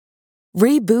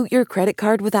Reboot your credit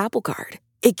card with Apple Card.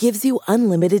 It gives you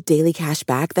unlimited daily cash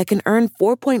back that can earn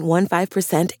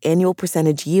 4.15% annual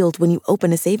percentage yield when you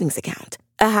open a savings account.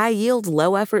 A high-yield,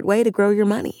 low-effort way to grow your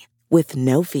money with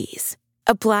no fees.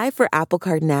 Apply for Apple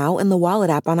Card now in the Wallet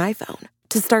app on iPhone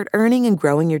to start earning and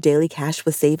growing your daily cash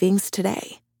with savings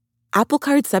today. Apple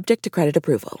Card subject to credit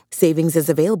approval. Savings is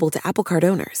available to Apple Card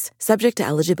owners, subject to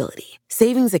eligibility.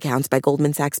 Savings accounts by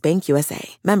Goldman Sachs Bank USA.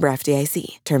 Member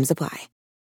FDIC. Terms apply.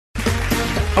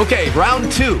 Okay,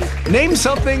 round two. Name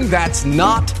something that's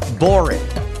not boring.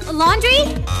 A laundry?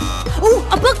 Ooh,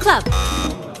 a book club.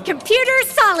 Computer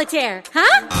solitaire,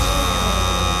 huh?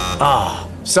 Ah,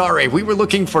 sorry, we were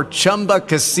looking for Chumba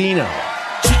Casino.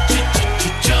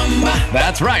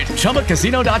 That's right,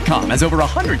 ChumbaCasino.com has over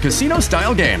 100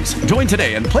 casino-style games. Join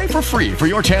today and play for free for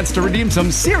your chance to redeem some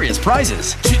serious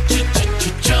prizes.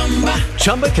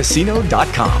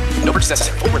 ChumbaCasino.com. No purchase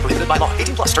necessary. Void where prohibited by law.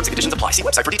 18 plus. Terms and conditions apply. See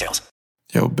website for details.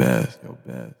 Yo, Beth.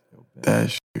 That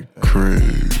shit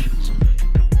crazy.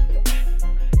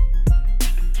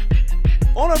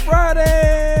 On a Friday,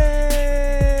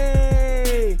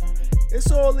 it's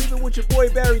All Even with your boy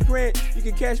Barry Grant. You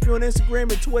can catch me on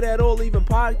Instagram and Twitter at All Even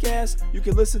Podcast. You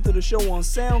can listen to the show on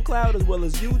SoundCloud as well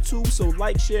as YouTube, so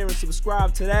like, share, and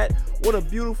subscribe to that. What a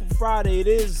beautiful Friday it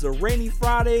is. It's a rainy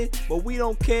Friday, but we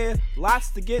don't care.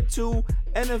 Lots to get to.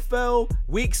 NFL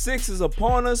Week 6 is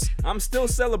upon us. I'm still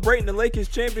celebrating the Lakers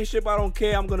championship. I don't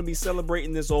care. I'm going to be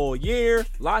celebrating this all year.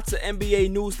 Lots of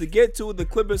NBA news to get to. The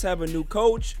Clippers have a new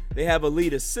coach. They have a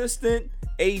lead assistant.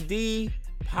 AD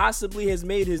possibly has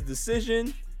made his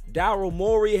decision. Daryl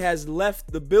Morey has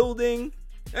left the building.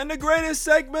 And the greatest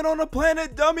segment on the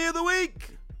planet, Dummy of the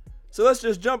Week. So let's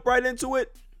just jump right into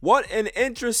it. What an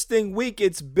interesting week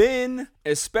it's been,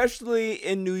 especially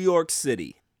in New York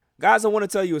City. Guys, I want to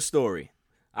tell you a story.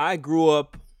 I grew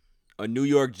up a New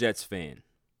York Jets fan.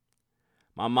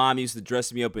 My mom used to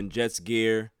dress me up in Jets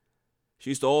gear. She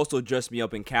used to also dress me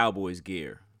up in Cowboys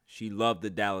gear. She loved the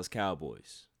Dallas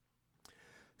Cowboys.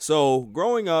 So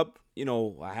growing up,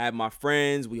 I had my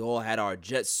friends. We all had our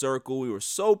Jets circle. We were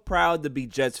so proud to be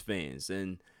Jets fans.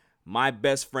 And my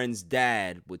best friend's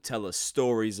dad would tell us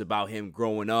stories about him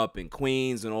growing up in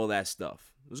Queens and all that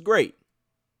stuff. It was great.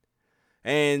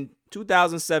 And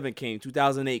 2007 came,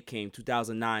 2008 came,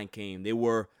 2009 came. They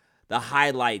were the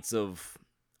highlights of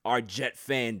our Jet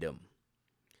fandom.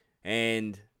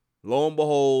 And lo and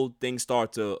behold, things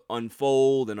start to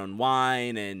unfold and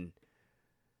unwind. And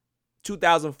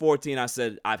 2014, I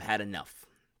said, I've had enough.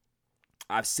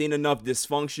 I've seen enough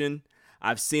dysfunction.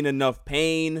 I've seen enough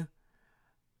pain.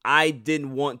 I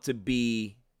didn't want to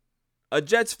be a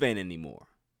Jets fan anymore.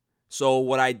 So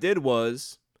what I did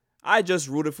was I just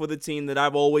rooted for the team that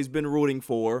I've always been rooting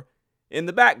for in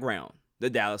the background, the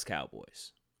Dallas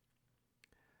Cowboys.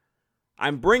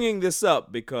 I'm bringing this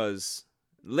up because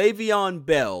Le'Veon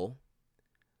Bell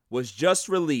was just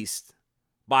released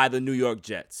by the New York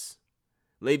Jets.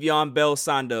 Le'Veon Bell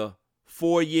signed a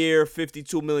 4-year,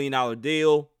 $52 million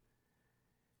deal.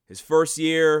 His first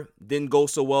year didn't go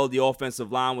so well. The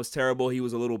offensive line was terrible. He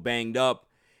was a little banged up.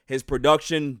 His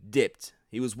production dipped.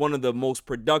 He was one of the most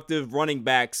productive running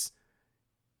backs,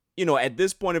 at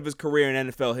this point of his career in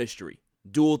NFL history.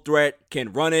 Dual threat,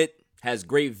 can run it, has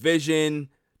great vision,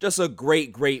 just a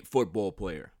great, great football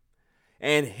player.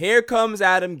 And here comes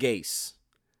Adam Gase.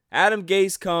 Adam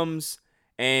Gase comes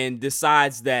and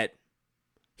decides that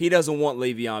he doesn't want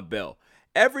Le'Veon Bell.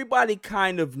 Everybody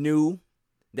kind of knew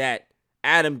that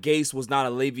Adam Gase was not a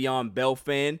Le'Veon Bell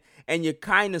fan, and you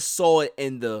kind of saw it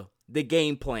in the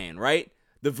game plan, right?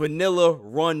 The vanilla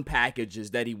run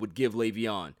packages that he would give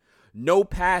Le'Veon. No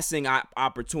passing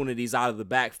opportunities out of the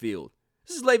backfield.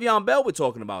 This is Le'Veon Bell we're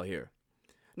talking about here.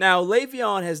 Now,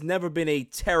 Le'Veon has never been a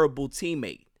terrible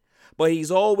teammate, but he's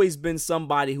always been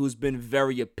somebody who's been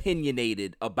very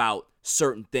opinionated about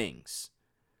certain things.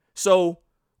 So,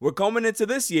 we're coming into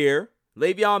this year.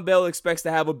 Le'Veon Bell expects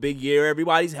to have a big year.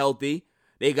 Everybody's healthy.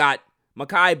 They got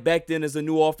Mekhi Becton as a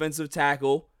new offensive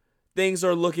tackle. Things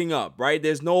are looking up, right?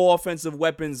 There's no offensive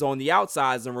weapons on the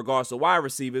outsides in regards to wide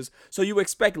receivers, so you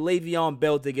expect Le'Veon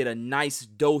Bell to get a nice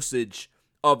dosage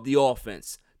of the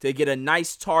offense, to get a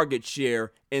nice target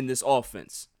share in this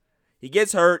offense. He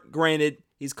gets hurt, granted,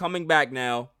 he's coming back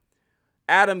now.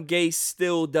 Adam Gase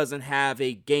still doesn't have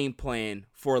a game plan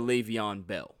for Le'Veon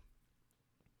Bell.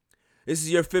 This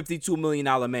is your $52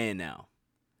 million man now.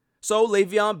 So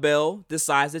Le'Veon Bell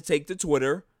decides to take to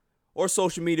Twitter or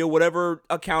social media, whatever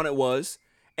account it was,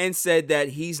 and said that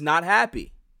he's not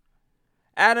happy.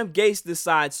 Adam Gase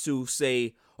decides to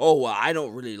say, I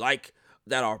don't really like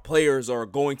that our players are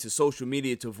going to social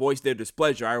media to voice their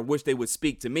displeasure. I wish they would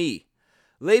speak to me.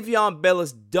 Le'Veon Bell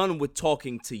is done with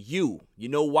talking to you. You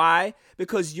know why?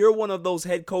 Because you're one of those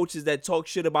head coaches that talk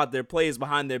shit about their players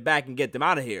behind their back and get them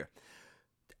out of here.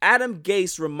 Adam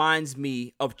Gase reminds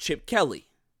me of Chip Kelly.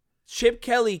 Chip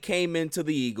Kelly came into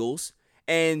the Eagles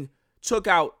and took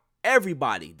out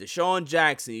everybody. Deshaun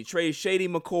Jackson. He traded Shady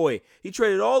McCoy. He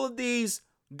traded all of these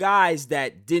guys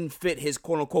that didn't fit his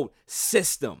quote-unquote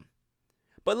system.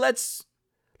 But let's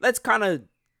kind of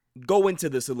go into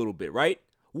this a little bit, right?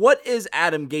 What is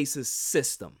Adam Gase's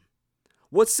system?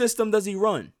 What system does he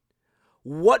run?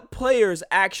 What players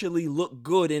actually look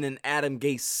good in an Adam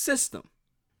Gase system?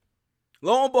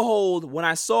 Lo and behold, when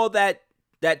I saw that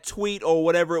tweet or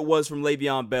whatever it was from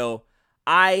Le'Veon Bell,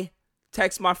 I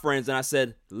text my friends and I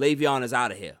said, Le'Veon is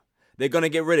out of here. They're going to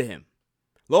get rid of him.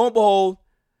 Lo and behold,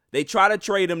 they try to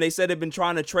trade him. They said they've been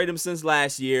trying to trade him since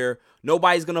last year.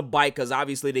 Nobody's going to bite because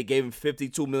obviously they gave him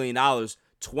 $52 million, $26,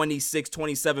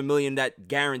 $27 million that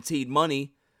guaranteed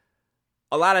money.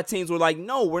 A lot of teams were like,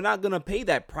 no, we're not going to pay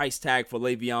that price tag for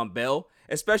Le'Veon Bell.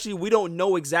 Especially we don't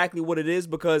know exactly what it is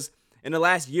because in the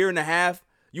last year and a half,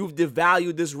 you've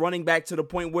devalued this running back to the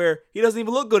point where he doesn't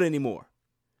even look good anymore.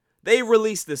 They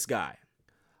released this guy.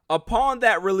 Upon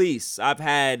that release, I've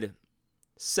had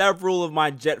several of my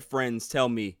Jet friends tell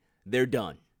me they're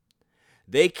done.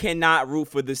 They cannot root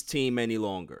for this team any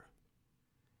longer.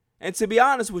 And to be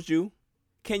honest with you,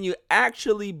 can you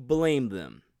actually blame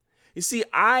them? You see,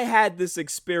 I had this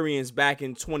experience back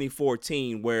in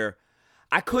 2014 where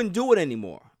I couldn't do it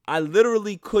anymore. I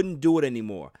literally couldn't do it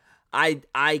anymore.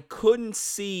 I couldn't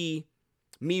see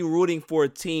me rooting for a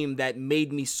team that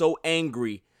made me so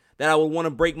angry that I would want to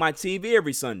break my TV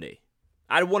every Sunday.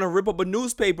 I'd want to rip up a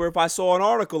newspaper if I saw an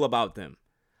article about them.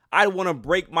 I'd want to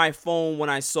break my phone when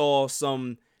I saw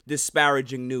some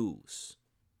disparaging news.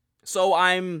 So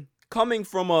I'm coming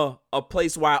from a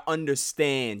place where I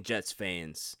understand Jets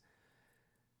fans.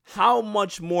 How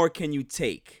much more can you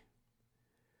take?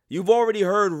 You've already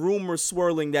heard rumors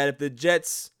swirling that if the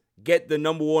Jets get the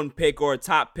number one pick or a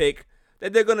top pick,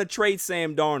 that they're going to trade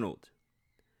Sam Darnold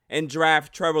and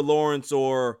draft Trevor Lawrence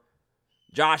or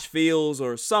Josh Fields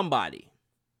or somebody.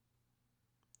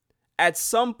 At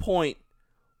some point,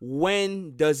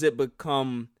 when does it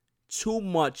become too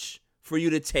much for you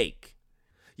to take?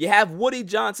 You have Woody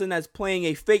Johnson that's playing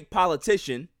a fake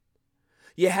politician.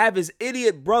 You have his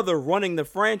idiot brother running the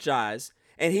franchise,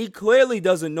 and he clearly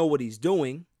doesn't know what he's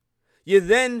doing. You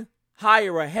then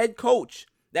hire a head coach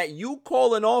that you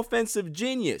call an offensive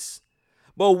genius,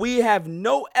 but we have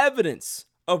no evidence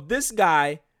of this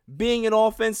guy being an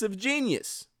offensive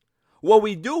genius. What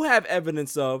we do have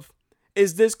evidence of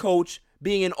is this coach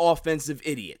being an offensive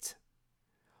idiot.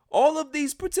 All of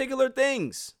these particular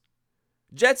things.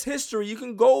 Jets history, you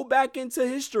can go back into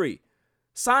history.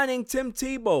 Signing Tim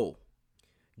Tebow.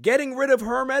 Getting rid of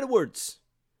Herm Edwards.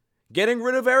 Getting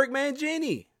rid of Eric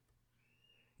Mangini.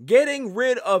 Getting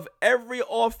rid of every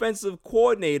offensive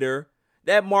coordinator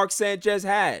that Mark Sanchez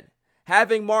had.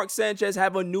 Having Mark Sanchez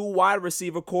have a new wide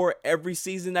receiver core every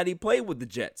season that he played with the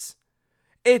Jets.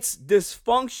 It's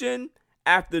dysfunction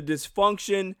after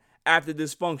dysfunction after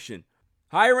dysfunction.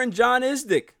 Hiring John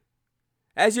Isdick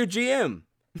as your GM.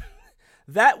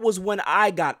 That was when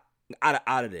I got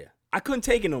out of there. I couldn't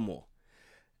take it no more.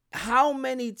 How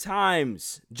many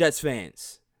times, Jets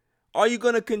fans, are you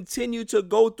going to continue to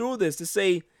go through this to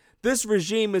say this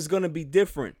regime is going to be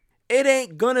different? It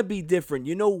ain't going to be different.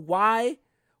 You know why?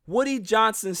 Woody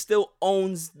Johnson still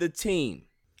owns the team.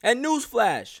 And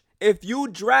newsflash, if you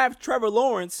draft Trevor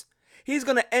Lawrence, he's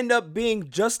going to end up being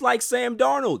just like Sam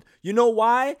Darnold. You know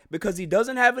why? Because he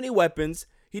doesn't have any weapons.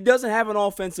 He doesn't have an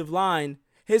offensive line.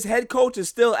 His head coach is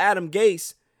still Adam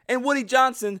Gase. And Woody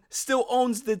Johnson still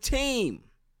owns the team.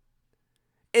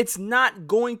 It's not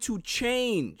going to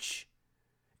change.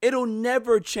 It'll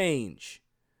never change.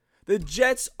 The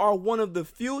Jets are one of the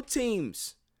few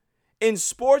teams in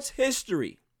sports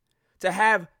history to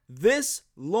have this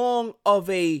long of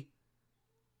a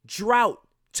drought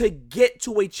to get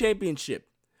to a championship.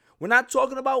 We're not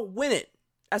talking about win it.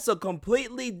 That's a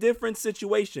completely different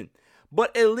situation.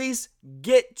 But at least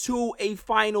get to a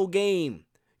final game.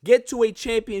 Get to a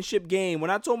championship game. We're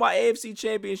not talking about AFC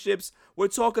championships. We're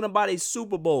talking about a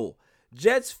Super Bowl.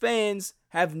 Jets fans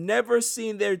have never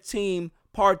seen their team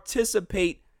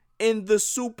participate in the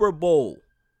Super Bowl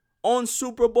on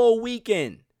Super Bowl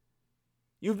weekend.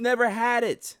 You've never had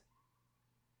it.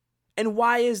 And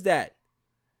why is that?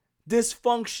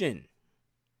 Dysfunction.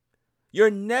 You're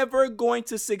never going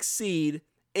to succeed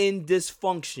in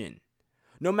dysfunction.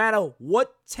 No matter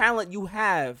what talent you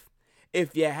have,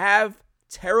 if you have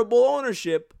terrible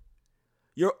ownership,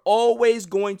 you're always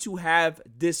going to have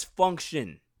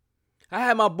dysfunction. I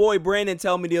had my boy Brandon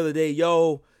tell me the other day,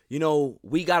 yo,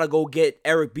 we got to go get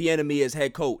Eric Bieniemy as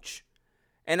head coach.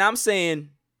 And I'm saying,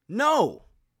 no.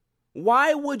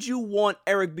 Why would you want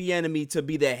Eric Bieniemy to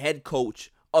be the head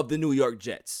coach of the New York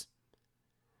Jets?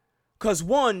 Because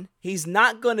one, he's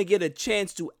not going to get a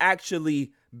chance to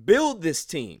actually build this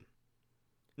team.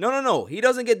 No. He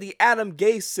doesn't get the Adam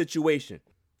Gase situation.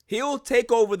 He'll take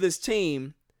over this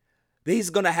team. He's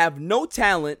going to have no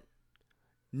talent,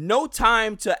 no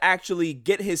time to actually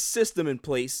get his system in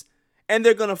place, and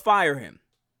they're going to fire him.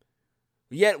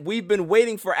 Yet we've been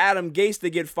waiting for Adam Gase to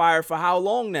get fired for how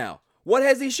long now? What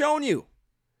has he shown you?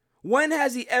 When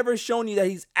has he ever shown you that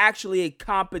he's actually a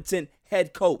competent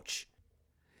head coach?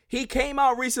 He came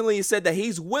out recently and said that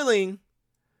he's willing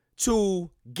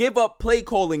to give up play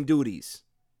calling duties.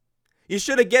 You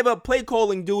should have given up play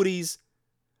calling duties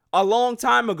a long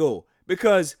time ago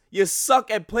because you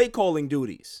suck at play calling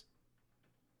duties.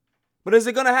 But is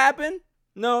it going to happen?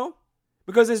 No,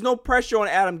 because there's no pressure on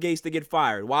Adam Gase to get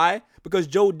fired. Why? Because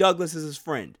Joe Douglas is his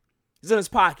friend. He's in his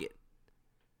pocket.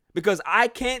 Because I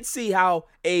can't see how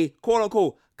a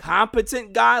quote-unquote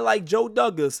competent guy like Joe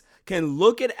Douglas can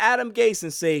look at Adam Gase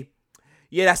and say,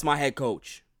 yeah, that's my head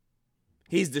coach.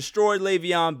 He's destroyed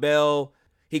Le'Veon Bell.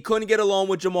 He couldn't get along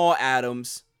with Jamal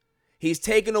Adams. He's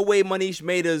taken away Manish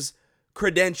Mehta's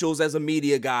credentials as a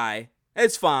media guy.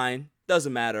 It's fine.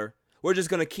 Doesn't matter. We're just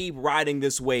going to keep riding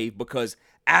this wave because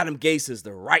Adam Gase is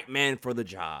the right man for the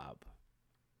job.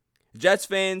 Jets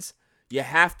fans, you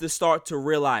have to start to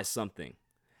realize something.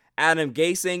 Adam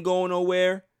Gase ain't going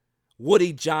nowhere.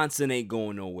 Woody Johnson ain't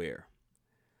going nowhere.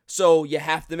 So you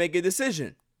have to make a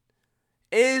decision.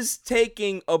 Is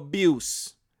taking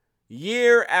abuse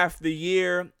year after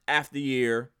year after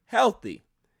year healthy?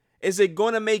 Is it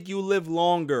going to make you live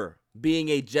longer being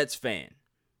a Jets fan?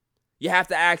 You have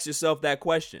to ask yourself that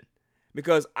question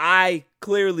because I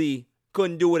clearly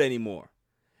couldn't do it anymore.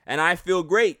 And I feel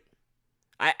great.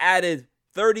 I added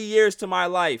 30 years to my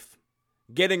life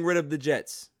getting rid of the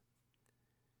Jets.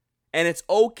 And it's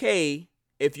okay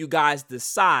if you guys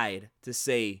decide to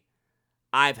say,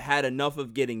 I've had enough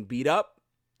of getting beat up.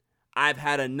 I've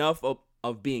had enough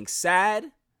of being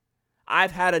sad.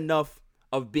 I've had enough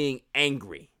of being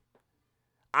angry.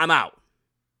 I'm out.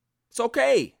 It's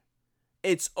okay.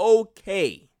 It's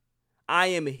okay. I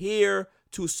am here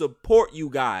to support you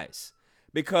guys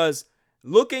because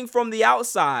looking from the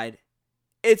outside,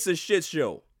 it's a shit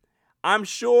show. I'm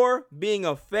sure being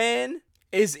a fan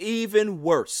is even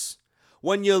worse.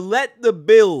 When you let the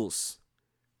Bills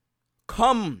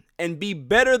come and be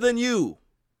better than you,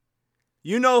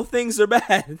 you know things are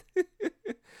bad.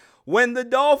 When the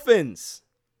Dolphins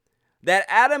that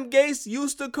Adam Gase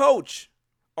used to coach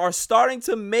are starting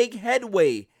to make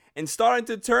headway and starting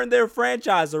to turn their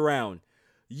franchise around,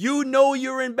 you know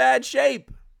you're in bad shape.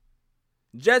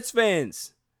 Jets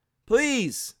fans,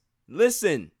 please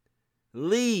listen,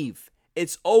 leave.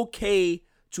 It's okay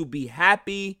to be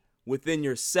happy within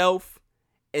yourself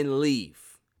and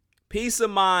leave. Peace of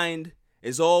mind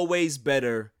is always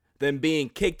better than being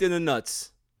kicked in the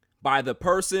nuts by the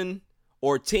person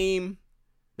or team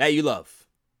that you love.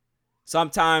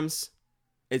 Sometimes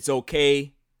it's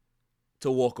okay to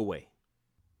walk away.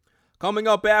 Coming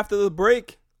up after the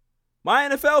break, my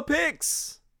NFL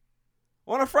picks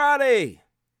on a Friday.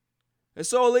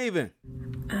 It's all even.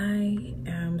 I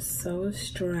am so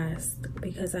stressed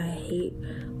because I hate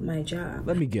my job.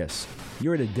 Let me guess.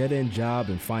 You're at a dead-end job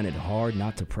and find it hard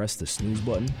not to press the snooze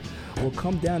button? Well,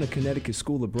 come down to Connecticut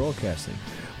School of Broadcasting.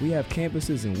 We have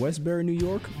campuses in Westbury, New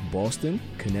York, Boston,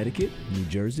 Connecticut, New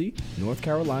Jersey, North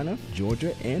Carolina,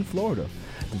 Georgia, and Florida.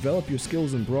 Develop your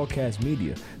skills in broadcast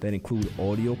media that include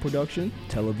audio production,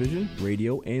 television,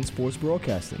 radio, and sports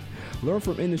broadcasting. Learn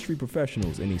from industry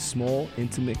professionals in a small,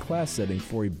 intimate class setting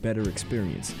for a better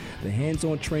experience. The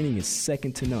hands-on training is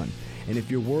second to none. And if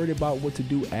you're worried about what to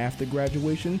do after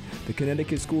graduation, the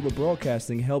Connecticut School of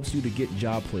Broadcasting helps you to get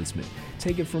job placement.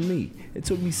 Take it from me. It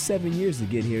took me 7 years to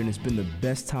get here, and it's been the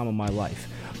best time of my life.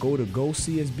 Go to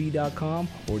gocsb.com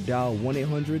or dial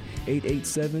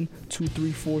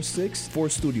 1-800-887-2346 for a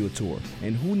studio tour.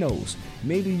 And who knows,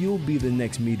 maybe you'll be the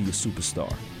next media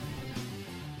superstar.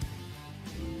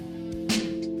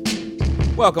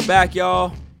 Welcome back,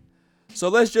 y'all. So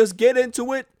let's just get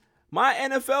into it. My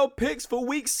NFL picks for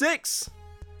week 6.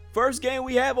 First game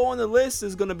we have on the list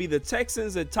is going to be the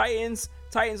Texans and Titans.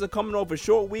 Titans are coming off a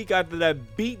short week after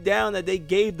that beat down that they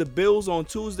gave the Bills on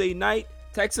Tuesday night.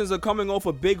 Texans are coming off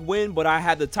a big win, but I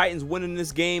had the Titans winning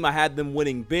this game. I had them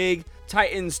winning big.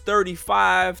 Titans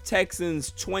 35,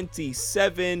 Texans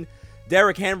 27.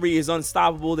 Derrick Henry is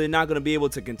unstoppable. They're not going to be able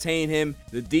to contain him.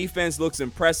 The defense looks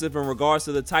impressive in regards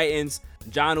to the Titans.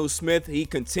 Jonnu Smith, he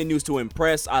continues to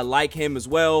impress. I like him as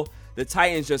well. The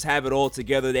Titans just have it all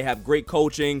together. They have great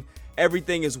coaching.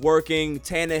 Everything is working.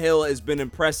 Tannehill has been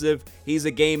impressive. He's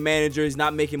a game manager. He's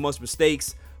not making much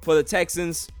mistakes. For the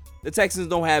Texans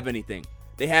don't have anything.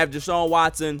 They have Deshaun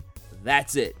Watson.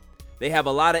 That's it. They have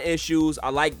a lot of issues. I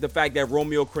like the fact that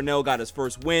Romeo Crennel got his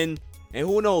first win. And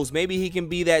who knows, maybe he can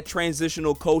be that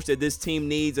transitional coach that this team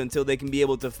needs until they can be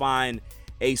able to find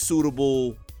a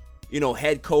suitable,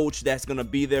 head coach that's going to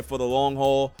be there for the long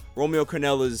haul. Romeo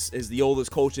Crennel is the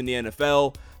oldest coach in the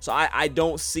NFL. So I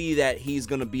don't see that he's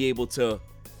going to be able to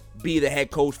be the head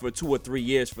coach for 2 or 3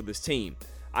 years for this team.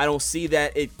 I don't see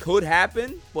that. It could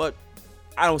happen, but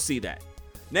I don't see that.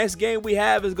 Next game we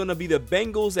have is going to be the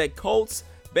Bengals at Colts.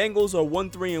 Bengals are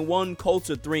 1-3-1. Colts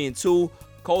are 3-2.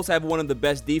 Colts have one of the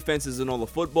best defenses in all of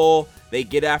football. They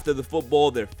get after the football.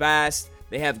 They're fast.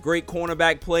 They have great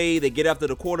cornerback play. They get after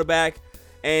the quarterback.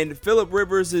 And Phillip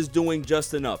Rivers is doing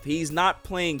just enough. He's not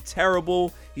playing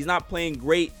terrible. He's not playing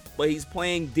great, but he's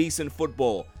playing decent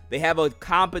football. They have a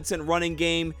competent running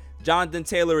game. Jonathan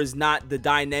Taylor is not the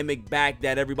dynamic back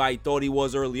that everybody thought he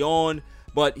was early on,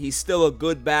 but he's still a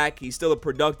good back. He's still a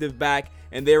productive back,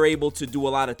 and they're able to do a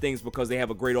lot of things because they have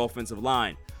a great offensive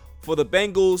line. For the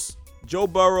Bengals, Joe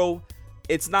Burrow,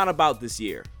 it's not about this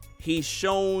year. He's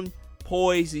shown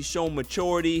poise, he's shown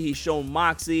maturity, he's shown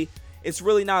moxie. It's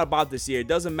really not about this year. It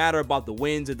doesn't matter about the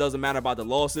wins, it doesn't matter about the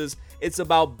losses. It's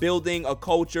about building a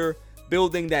culture,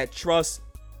 building that trust.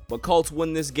 But Colts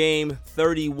win this game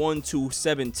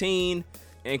 31-17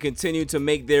 and continue to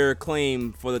make their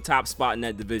claim for the top spot in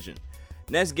that division.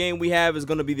 Next game we have is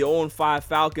going to be the 0-5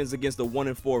 Falcons against the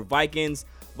 1-4 Vikings.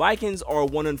 Vikings are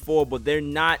 1-4, but they're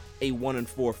not a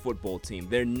 1-4 football team.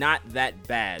 They're not that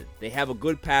bad. They have a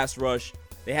good pass rush.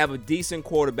 They have a decent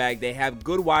quarterback. They have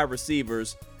good wide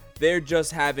receivers. They're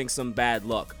just having some bad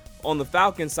luck. On the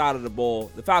Falcons side of the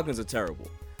ball, the Falcons are terrible.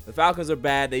 The Falcons are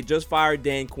bad. They just fired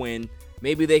Dan Quinn.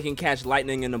 Maybe they can catch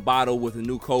lightning in a bottle with a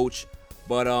new coach.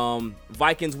 But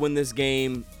Vikings win this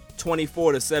game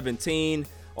 24-17.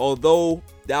 Although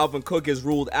Dalvin Cook is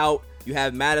ruled out, you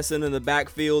have Madison in the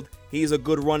backfield. He's a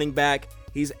good running back.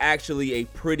 He's actually a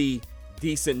pretty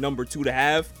decent number 2 to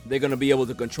have. They're going to be able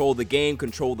to control the game,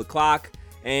 control the clock,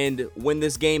 and win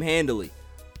this game handily.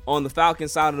 On the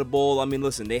Falcons side of the ball,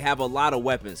 listen, they have a lot of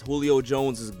weapons. Julio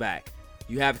Jones is back.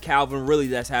 You have Calvin Ridley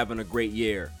that's having a great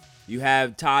year. You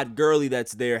have Todd Gurley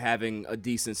that's there having a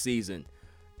decent season.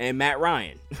 And Matt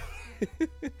Ryan.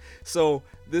 So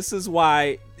this is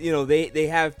why, they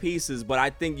have pieces, but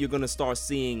I think you're going to start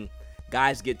seeing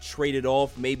guys get traded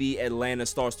off. Maybe Atlanta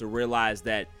starts to realize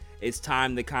that it's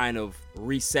time to kind of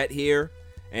reset here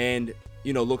and,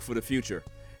 look for the future.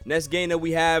 Next game that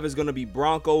we have is going to be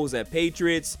Broncos at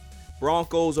Patriots.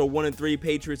 Broncos are 1-3.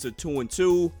 Patriots are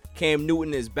 2-2. Cam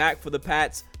Newton is back for the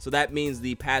Pats, so that means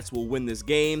the Pats will win this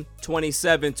game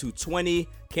 27-20.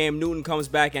 Cam Newton comes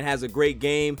back and has a great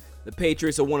game. The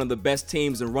Patriots are one of the best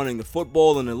teams in running the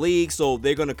football in the league, so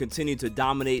they're going to continue to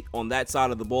dominate on that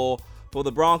side of the ball. For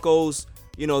the Broncos,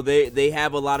 they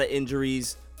have a lot of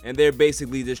injuries, and they're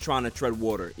basically just trying to tread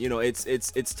water.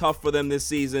 It's tough for them this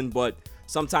season, but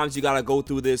sometimes you got to go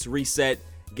through this, reset,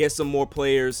 get some more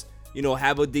players,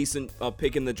 have a decent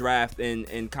pick in the draft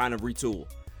and kind of retool.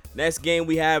 Next game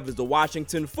we have is the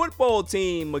Washington football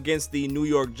team against the New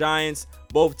York Giants.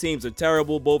 Both teams are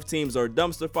terrible. Both teams are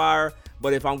dumpster fire.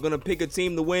 But if I'm going to pick a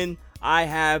team to win, I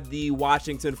have the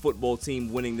Washington football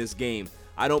team winning this game.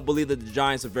 I don't believe that the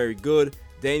Giants are very good.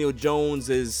 Daniel Jones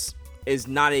is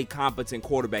not a competent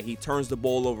quarterback. He turns the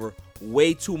ball over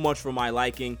way too much for my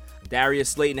liking. Darius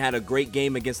Slayton had a great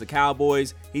game against the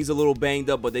Cowboys. He's a little banged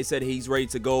up, but they said he's ready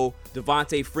to go.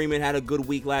 Devontae Freeman had a good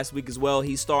week last week as well.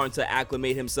 He's starting to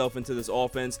acclimate himself into this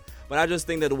offense. But I just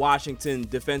think that Washington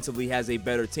defensively has a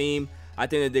better team. I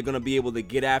think that they're going to be able to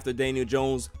get after Daniel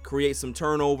Jones, create some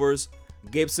turnovers.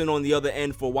 Gibson on the other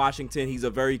end for Washington. He's a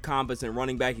very competent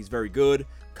running back. He's very good.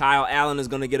 Kyle Allen is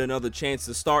going to get another chance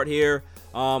to start here.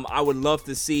 I would love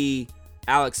to see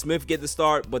Alex Smith get the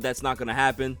start, but that's not going to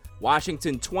happen.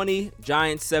 Washington 20,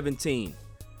 Giants 17.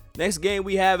 Next game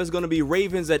we have is going to be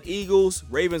Ravens at Eagles.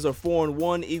 Ravens are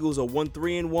 4-1. Eagles are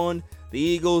 1-3-1. The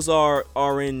Eagles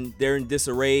are in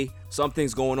disarray.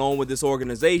 Something's going on with this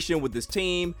organization, with this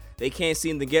team. They can't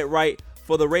seem to get right.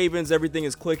 For the Ravens, everything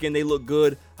is clicking. They look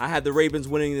good. I had the Ravens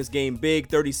winning this game big,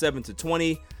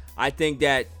 37-20. I think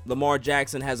that Lamar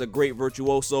Jackson has a great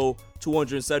virtuoso,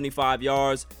 275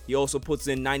 yards. He also puts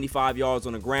in 95 yards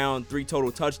on the ground, 3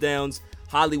 total touchdowns.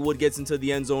 Hollywood gets into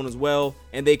the end zone as well,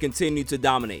 and they continue to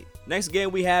dominate. Next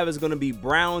game we have is going to be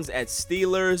Browns at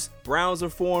Steelers. Browns are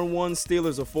 4-1,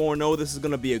 Steelers are 4-0. This is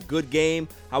going to be a good game.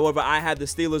 However, I had the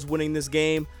Steelers winning this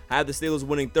game. I have the Steelers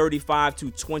winning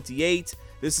 35-28.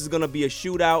 This is going to be a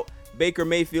shootout. Baker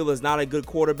Mayfield is not a good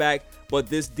quarterback, but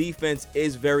this defense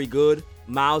is very good.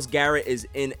 Myles Garrett is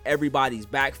in everybody's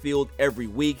backfield every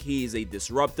week. He is a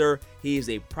disruptor. He is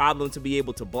a problem to be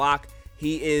able to block.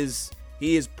 He is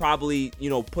probably,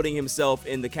 putting himself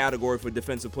in the category for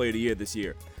Defensive Player of the Year this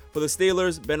year. For the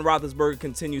Steelers, Ben Roethlisberger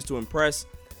continues to impress.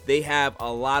 They have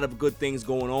a lot of good things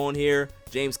going on here.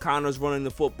 James Conner's running the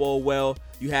football well.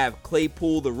 You have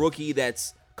Claypool, the rookie,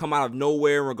 that's come out of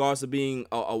nowhere in regards to being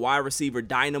a wide receiver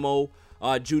dynamo.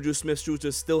 Juju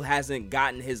Smith-Schuster still hasn't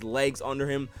gotten his legs under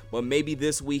him, but maybe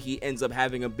this week he ends up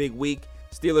having a big week.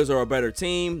 Steelers are a better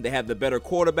team. They have the better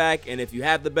quarterback, and if you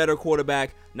have the better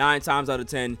quarterback, 9 times out of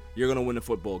 10, you're going to win the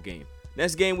football game.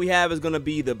 Next game we have is going to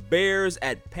be the Bears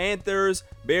at Panthers.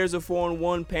 Bears are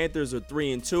 4-1. Panthers are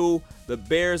 3-2. The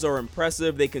Bears are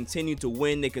impressive. They continue to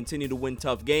win. They continue to win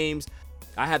tough games.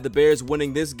 I have the Bears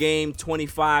winning this game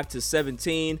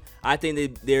 25-17. I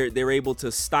think they're able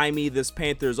to stymie this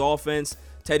Panthers offense.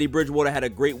 Teddy Bridgewater had a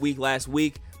great week last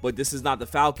week, but this is not the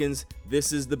Falcons.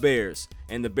 This is the Bears,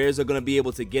 and the Bears are going to be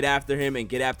able to get after him and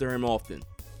get after him often.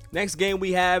 Next game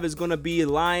we have is going to be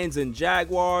Lions and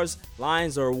Jaguars.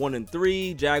 Lions are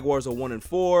 1-3. Jaguars are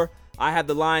 1-4. I have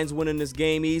the Lions winning this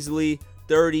game easily,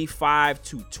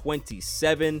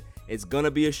 35-27. It's going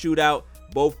to be a shootout.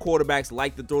 Both quarterbacks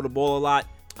like to throw the ball a lot.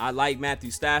 I like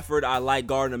Matthew Stafford. I like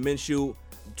Gardner Minshew.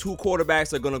 Two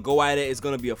quarterbacks are going to go at it. It's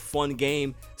going to be a fun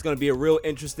game. It's going to be a real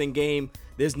interesting game.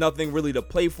 There's nothing really to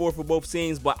play for both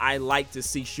teams, but I like to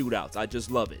see shootouts. I just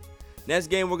love it. Next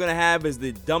game we're going to have is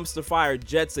the dumpster fire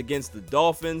Jets against the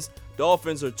Dolphins.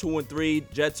 Dolphins are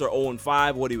 2-3. Jets are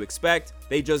 0-5. What do you expect?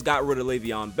 They just got rid of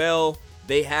Le'Veon Bell.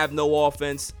 They have no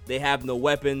offense. They have no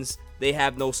weapons. They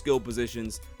have no skill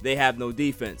positions. They have no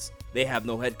defense. They have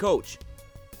no head coach.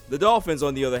 The Dolphins,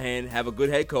 on the other hand, have a good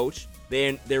head coach.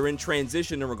 They're in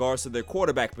transition in regards to their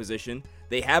quarterback position.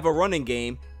 They have a running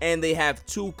game, and they have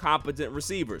 2 competent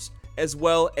receivers, as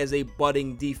well as a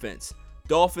budding defense.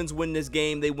 Dolphins win this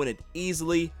game. They win it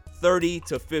easily,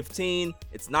 30-15.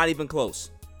 It's not even close.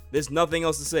 There's nothing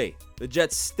else to say. The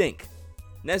Jets stink.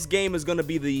 Next game is going to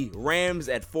be the Rams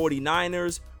at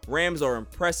 49ers. Rams are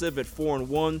impressive at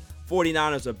 4-1.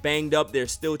 49ers are banged up. They're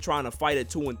still trying to fight at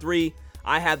 2-3.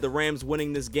 I had the Rams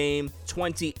winning this game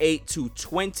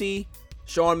 28-20.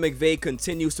 Sean McVay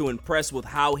continues to impress with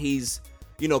how he's,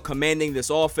 commanding this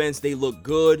offense. They look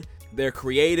good. They're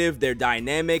creative. They're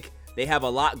dynamic. They have a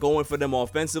lot going for them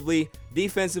offensively.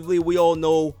 Defensively, we all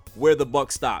know where the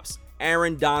buck stops.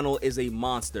 Aaron Donald is a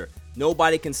monster.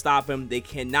 Nobody can stop him. They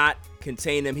cannot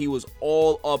contain him. He was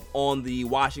all up on the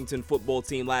Washington football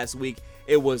team last week.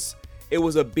 It was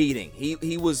a beating.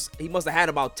 He must have had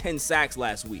about 10 sacks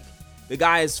last week. The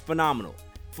guy is phenomenal.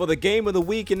 For the game of the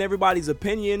week, in everybody's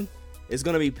opinion, it's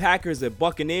going to be Packers at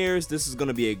Buccaneers. This is going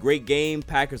to be a great game.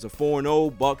 Packers are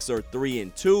 4-0. Bucs are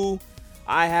 3-2.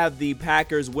 I have the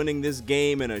Packers winning this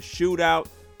game in a shootout,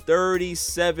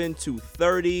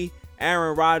 37-30.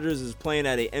 Aaron Rodgers is playing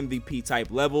at an MVP type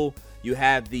level. You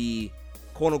have the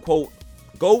quote-unquote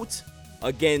GOAT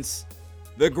against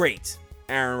the great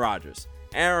Aaron Rodgers.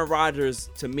 Aaron Rodgers,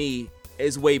 to me,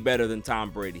 is way better than Tom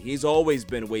Brady. He's always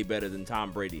been way better than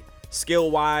Tom Brady.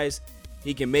 Skill-wise,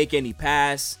 he can make any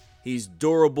pass. He's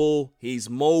durable. He's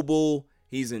mobile.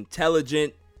 He's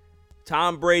intelligent.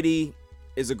 Tom Brady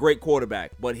is a great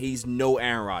quarterback, but he's no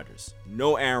Aaron Rodgers.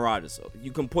 No Aaron Rodgers. So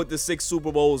you can put the 6 Super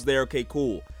Bowls there. Okay,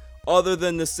 cool. Other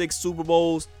than the 6 Super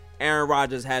Bowls, Aaron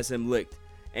Rodgers has him licked.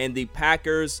 And the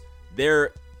Packers,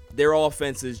 their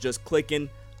offense is just clicking.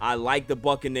 I like the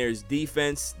Buccaneers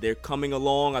defense. They're coming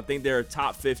along. I think they're a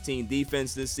top 15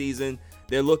 defense this season.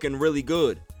 They're looking really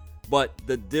good. But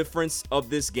the difference of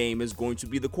this game is going to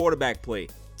be the quarterback play.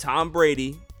 Tom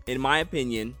Brady, in my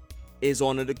opinion, is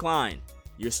on a decline.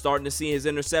 You're starting to see his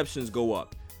interceptions go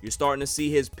up. You're starting to see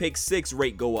his pick 6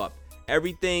 rate go up.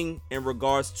 Everything in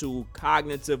regards to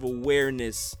cognitive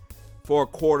awareness for a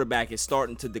quarterback is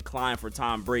starting to decline for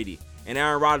Tom Brady. And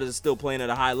Aaron Rodgers is still playing at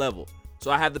a high level.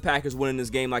 So I have the Packers winning this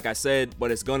game, like I said,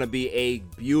 but it's going to be a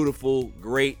beautiful,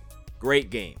 great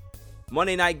game.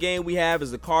 Monday night game we have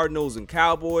is the Cardinals and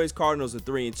Cowboys. Cardinals are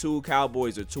 3-2.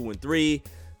 Cowboys are 2-3.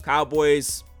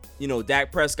 Cowboys,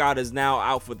 Dak Prescott is now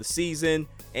out for the season.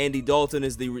 Andy Dalton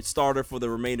is the starter for the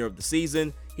remainder of the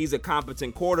season. He's a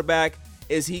competent quarterback.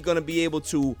 Is he going to be able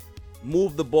to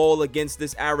move the ball against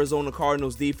this Arizona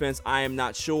Cardinals defense? I am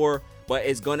not sure, but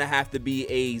it's going to have to be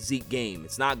a Zeke game.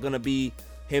 It's not going to be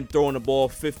him throwing the ball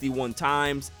 51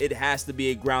 times. It has to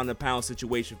be a ground and pound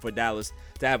situation for Dallas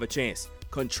to have a chance.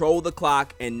 Control the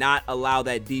clock and not allow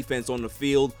that defense on the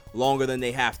field longer than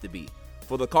they have to be.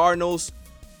 For the Cardinals,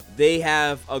 they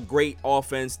have a great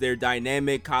offense. They're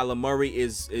dynamic. Kyler Murray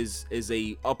is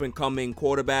a up-and-coming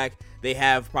quarterback. They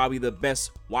have probably the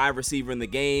best wide receiver in the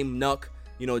game, Nuck,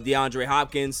 DeAndre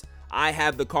Hopkins. I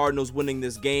have the Cardinals winning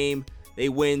this game. They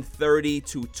win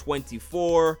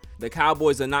 30-24. The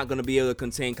Cowboys are not going to be able to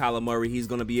contain Kyler Murray. He's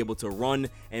going to be able to run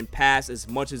and pass as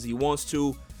much as he wants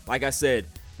to. Like I said,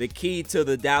 the key to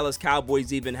the Dallas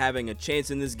Cowboys even having a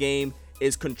chance in this game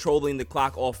is controlling the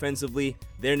clock offensively.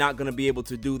 They're not going to be able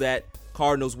to do that.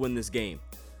 Cardinals win this game.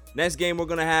 Next game we're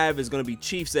going to have is going to be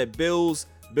Chiefs at Bills.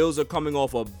 Bills are coming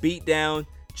off a beatdown.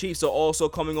 Chiefs are also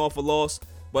coming off a loss,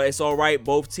 but it's all right.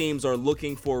 Both teams are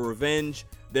looking for revenge.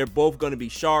 They're both going to be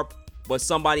sharp, but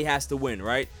somebody has to win,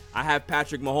 right? I have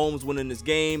Patrick Mahomes winning this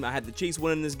game. I had the Chiefs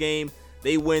winning this game.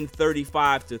 They win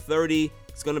 35-30.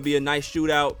 It's going to be a nice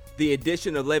shootout. The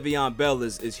addition of Le'Veon Bell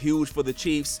is huge for the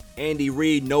Chiefs. Andy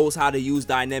Reid knows how to use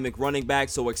dynamic running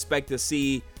backs, so expect to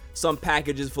see some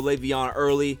packages for Le'Veon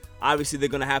early. Obviously, they're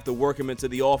going to have to work him into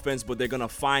the offense, but they're going to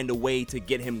find a way to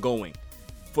get him going.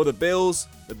 For the Bills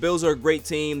are a great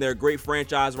team. They're a great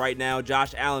franchise right now.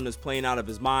 Josh Allen is playing out of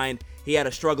his mind. He had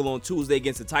a struggle on Tuesday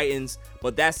against the Titans,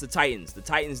 but that's the Titans. The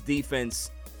Titans'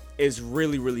 defense is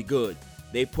really, really good.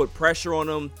 They put pressure on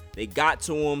them. They got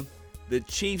to him. The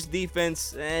Chiefs'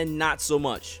 defense, not so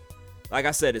much. Like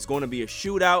I said, it's going to be a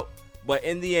shootout, but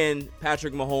in the end,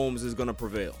 Patrick Mahomes is going to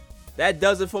prevail. That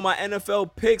does it for my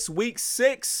NFL picks week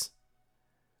 6.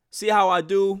 See how I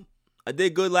do. I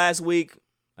did good last week.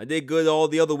 I did good all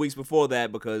the other weeks before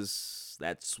that because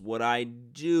that's what I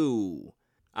do.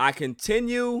 I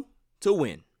continue to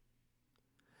win.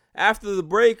 After the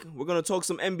break, we're going to talk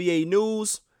some NBA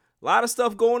news. A lot of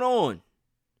stuff going on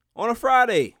a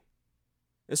Friday.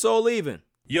 It's all even.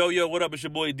 Yo, what up? It's your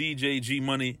boy DJ G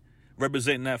Money,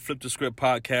 representing that Flip the Script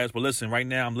podcast. But listen, right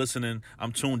now I'm listening.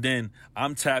 I'm tuned in.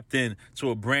 I'm tapped in to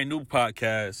a brand new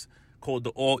podcast called the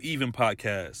All Even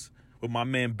Podcast with my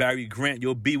man Barry Grant.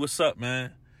 Yo, B, what's up,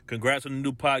 man? Congrats on the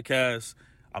new podcast.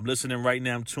 I'm listening right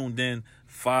now. I'm tuned in.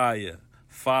 Fire,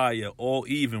 All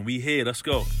Even. We here. Let's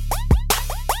go.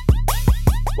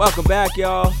 Welcome back,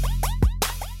 y'all.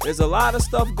 There's a lot of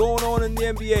stuff going on in the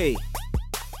NBA.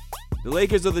 The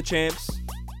Lakers are the champs.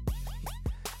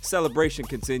 Celebration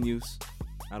continues.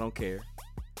 I don't care.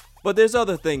 But there's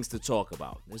other things to talk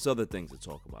about. As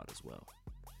well.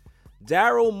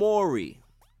 Daryl Morey,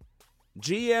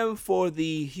 GM for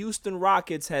the Houston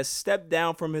Rockets, has stepped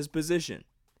down from his position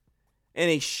in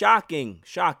a shocking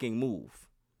move.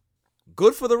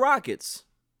 Good for the Rockets.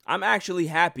 I'm actually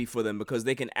happy for them because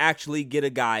they can actually get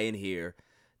a guy in here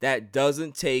that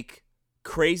doesn't take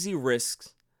crazy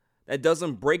risks, that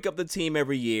doesn't break up the team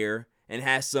every year and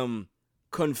has some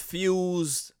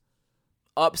confused,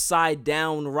 upside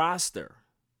down roster.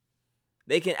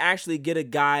 They can actually get a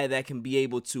guy that can be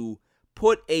able to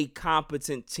put a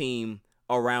competent team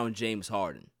around James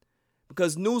Harden.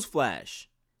 Because newsflash,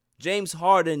 James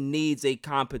Harden needs a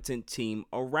competent team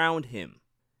around him.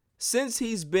 Since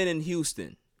he's been in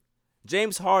Houston,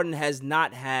 James Harden has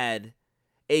not had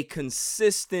a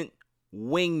consistent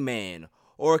wingman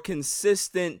or a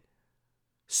consistent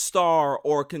star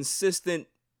or a consistent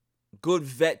good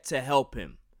vet to help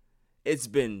him. It's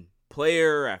been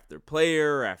player after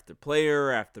player after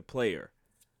player after player.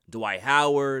 Dwight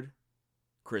Howard,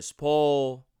 Chris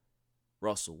Paul,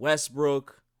 Russell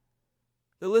Westbrook.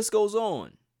 The list goes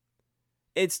on.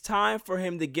 It's time for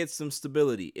him to get some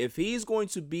stability. If he's going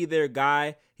to be their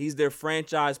guy, he's their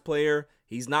franchise player,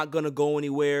 he's not going to go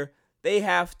anywhere. They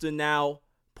have to now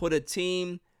put a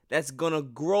team that's going to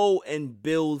grow and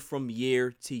build from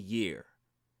year to year.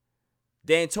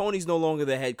 D'Antoni's no longer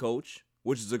the head coach,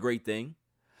 which is a great thing.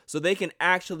 So they can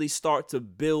actually start to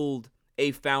build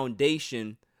a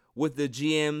foundation with the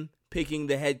GM picking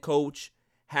the head coach,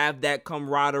 have that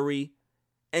camaraderie,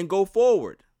 and go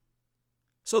forward.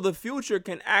 So the future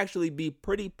can actually be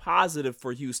pretty positive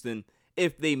for Houston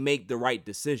if they make the right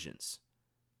decisions.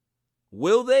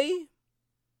 Will they?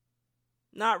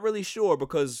 Not really sure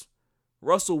because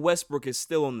Russell Westbrook is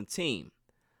still on the team.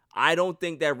 I don't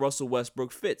think that Russell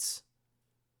Westbrook fits.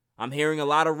 I'm hearing a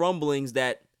lot of rumblings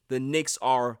that the Knicks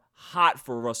are hot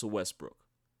for Russell Westbrook.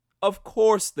 Of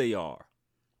course they are.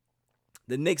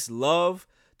 The Knicks love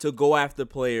to go after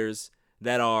players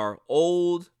that are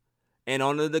old and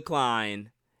on the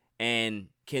decline and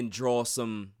can draw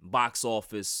some box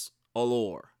office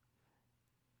allure.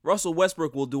 Russell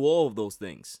Westbrook will do all of those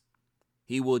things.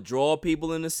 He will draw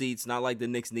people in the seats, not like the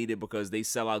Knicks need it because they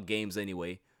sell out games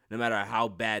anyway. no matter how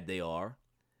bad they are.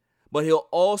 But he'll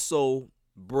also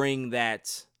bring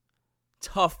that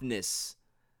toughness,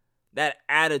 that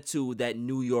attitude that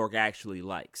New York actually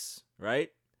likes, right?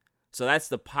 So that's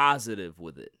the positive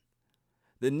with it.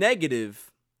 The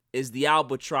negative is the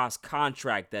albatross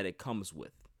contract that it comes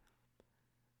with.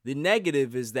 The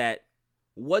negative is that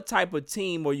what type of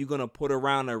team are you going to put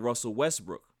around a Russell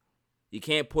Westbrook? You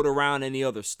can't put around any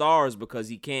other stars because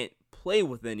he can't play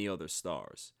with any other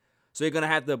stars. So you're going to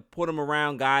have to put him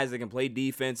around guys that can play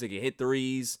defense, that can hit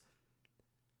threes.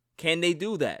 Can they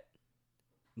do that?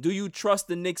 Do you trust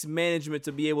the Knicks management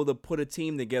to be able to put a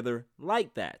team together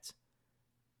like that?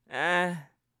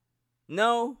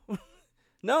 No.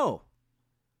 No.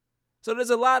 So there's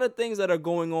a lot of things that are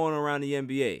going on around the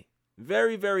NBA.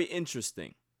 Very, very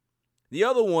interesting. The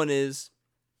other one is,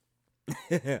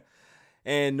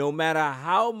 and no matter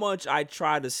how much I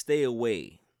try to stay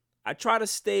away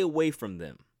from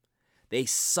them. They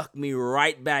suck me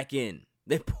right back in.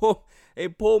 They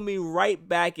pull me right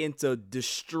back into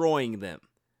destroying them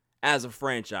as a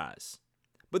franchise.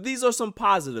 But these are some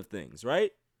positive things,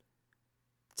 right?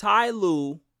 Ty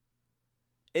Lue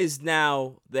is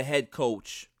now the head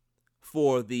coach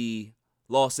for the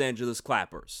Los Angeles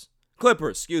Clippers.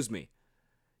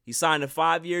 He signed a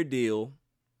 5-year deal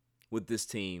with this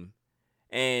team,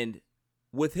 and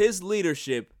with his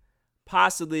leadership,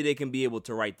 possibly they can be able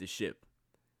to right the ship.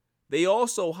 They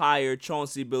also hired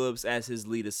Chauncey Billups as his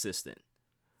lead assistant.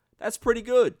 That's pretty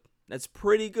good.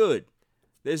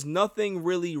 There's nothing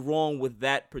really wrong with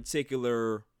that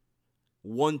particular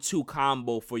 1-2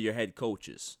 combo for your head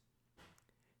coaches.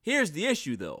 Here's the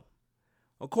issue, though.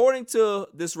 According to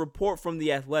this report from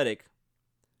The Athletic,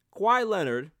 Kawhi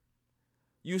Leonard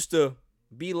used to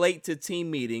be late to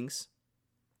team meetings.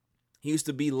 He used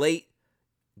to be late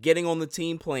getting on the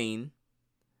team plane.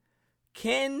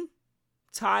 Can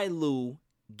Ty Lue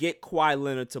get Kawhi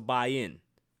Leonard to buy in?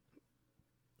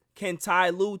 Can Ty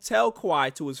Lue tell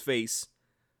Kawhi to his face,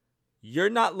 you're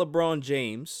not LeBron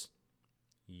James,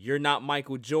 you're not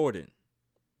Michael Jordan.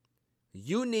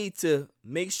 You need to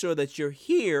make sure that you're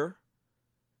here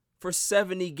for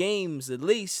 70 games at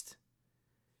least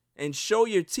and show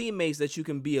your teammates that you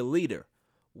can be a leader.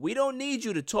 We don't need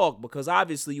you to talk because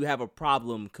obviously you have a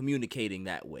problem communicating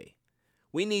that way.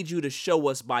 We need you to show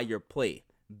us by your play.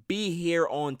 Be here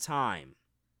on time.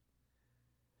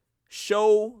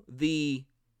 Show the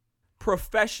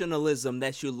professionalism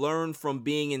that you learned from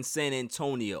being in San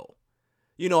Antonio.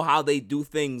 You know how they do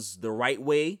things the right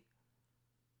way?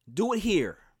 Do it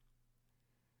here.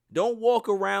 Don't walk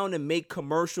around and make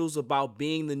commercials about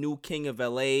being the new king of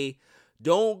LA.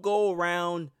 Don't go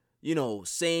around,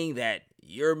 saying that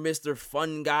you're Mr.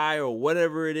 Fun Guy or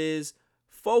whatever it is.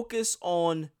 Focus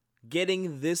on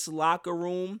getting this locker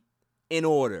room in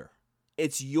order.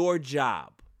 It's your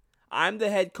job. I'm the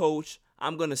head coach.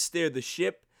 I'm going to steer the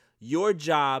ship. Your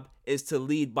job is to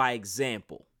lead by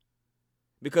example.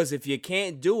 Because if you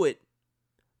can't do it,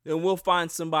 then we'll find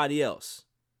somebody else.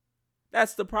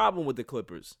 That's the problem with the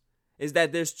Clippers, is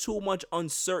that there's too much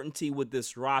uncertainty with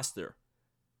this roster.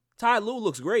 Ty Lue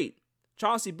looks great.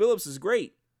 Chauncey Billups is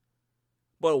great.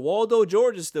 But Waldo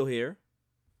George is still here.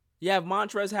 You have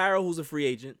Montrezl Harrell, who's a free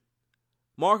agent.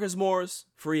 Marcus Morris,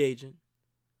 free agent.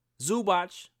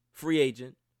 Zubac, free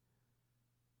agent.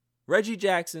 Reggie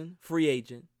Jackson, free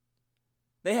agent.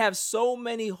 They have so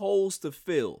many holes to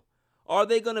fill. Are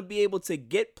they going to be able to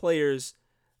get players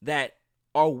that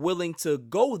are willing to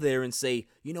go there and say,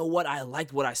 you know what, I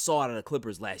liked what I saw out of the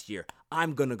Clippers last year.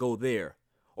 I'm going to go there.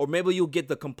 Or maybe you'll get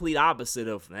the complete opposite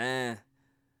of,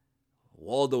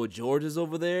 Waldo George is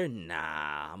over there?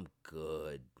 Nah, I'm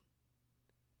good.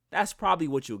 That's probably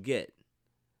what you'll get.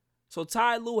 So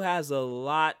Ty Lue has a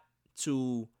lot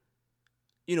to,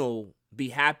 be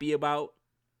happy about.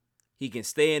 He can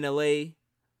stay in LA.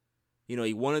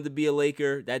 He wanted to be a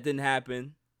Laker. That didn't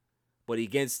happen. But he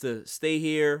gets to stay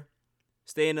here,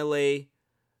 stay in LA,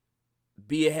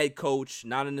 be a head coach,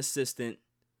 not an assistant,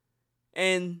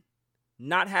 and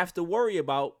not have to worry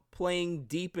about playing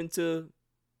deep into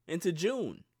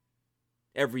June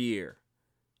every year.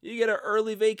 You get an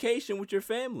early vacation with your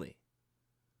family.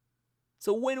 It's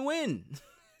a win-win.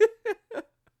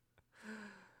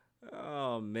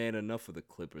 Oh, man, enough of the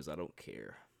Clippers. I don't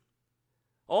care.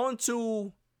 On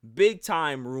to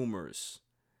big-time rumors.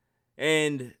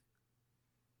 And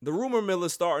the rumor mill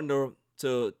is starting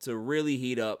to really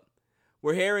heat up.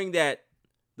 We're hearing that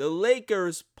the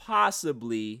Lakers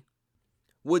possibly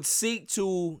would seek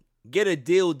to get a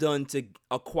deal done to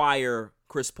acquire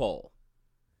Chris Paul.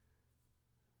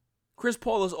 Chris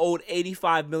Paul is owed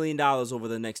 $85 million over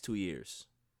the next 2 years.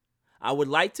 I would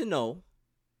like to know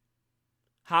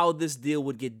how this deal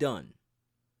would get done.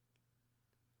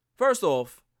 First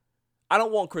off, I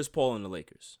don't want Chris Paul in the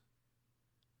Lakers.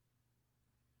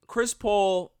 Chris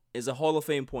Paul is a Hall of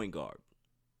Fame point guard.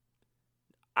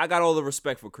 I got all the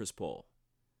respect for Chris Paul.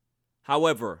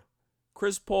 However,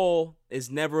 Chris Paul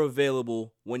is never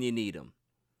available when you need him.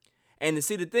 And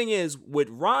see, the thing is, with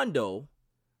Rondo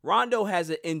has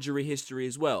an injury history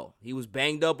as well. He was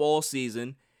banged up all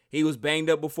season. He was banged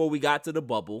up before we got to the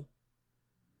bubble.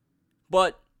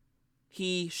 But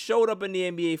he showed up in the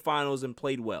NBA Finals and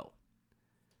played well.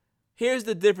 Here's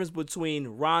the difference between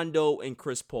Rondo and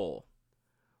Chris Paul.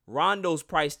 Rondo's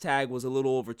price tag was a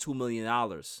little over $2 million.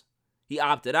 He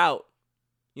opted out,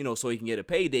 so he can get a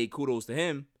payday. Kudos to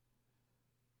him.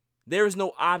 There is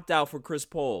no opt-out for Chris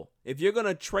Paul. If you're going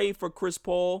to trade for Chris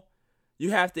Paul,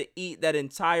 you have to eat that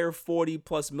entire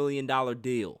 $40+ million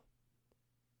deal.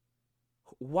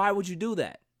 Why would you do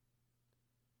that?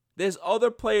 There's other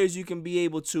players you can be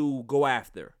able to go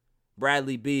after.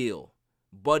 Bradley Beal,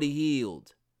 Buddy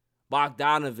Hield,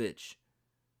 Bogdanovich.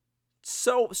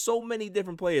 So many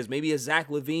different players. Maybe a Zach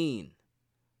LaVine.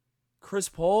 Chris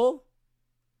Paul?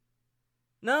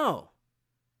 No.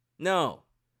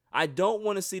 I don't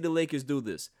want to see the Lakers do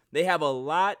this. They have a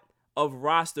lot of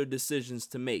roster decisions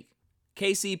to make.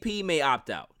 KCP may opt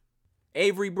out.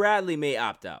 Avery Bradley may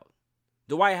opt out.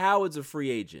 Dwight Howard's a free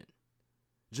agent.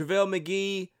 JaVale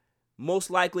McGee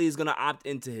most likely is going to opt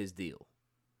into his deal.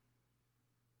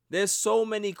 There's so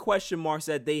many question marks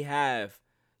that they have.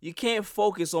 You can't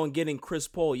focus on getting Chris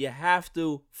Paul. You have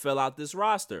to fill out this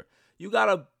roster. You got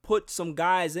to put some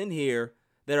guys in here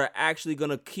that are actually going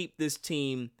to keep this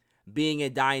team being a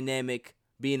dynamic,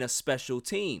 being a special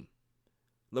team.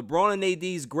 LeBron and AD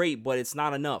is great, but it's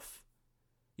not enough.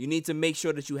 You need to make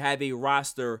sure that you have a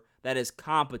roster that is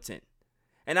competent.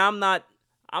 And I'm not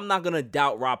going to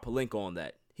doubt Rob Pelinka on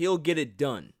that. He'll get it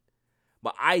done.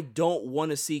 But I don't want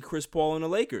to see Chris Paul in the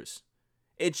Lakers.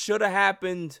 It should have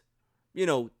happened,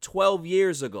 12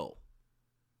 years ago.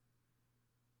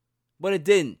 But it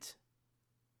didn't.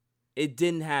 It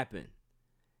didn't happen.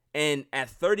 And at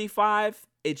 35,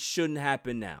 it shouldn't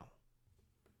happen now.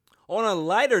 On a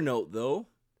lighter note, though,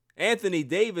 Anthony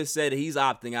Davis said he's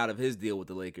opting out of his deal with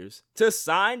the Lakers to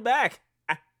sign back.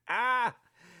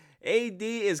 AD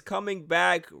is coming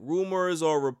back. Rumors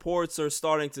or reports are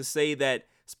starting to say that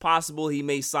it's possible he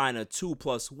may sign a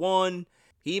 2+1.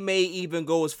 He may even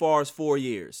go as far as 4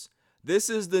 years. This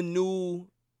is the new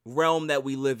realm that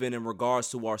we live in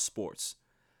regards to our sports.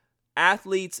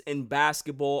 Athletes in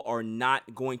basketball are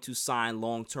not going to sign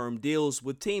long-term deals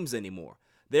with teams anymore.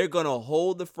 They're going to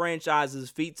hold the franchise's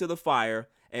feet to the fire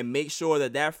and make sure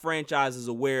that that franchise is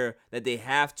aware that they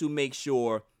have to make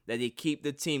sure that they keep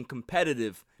the team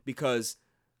competitive because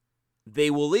they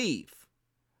will leave.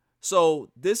 So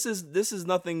this is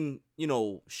nothing,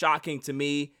 shocking to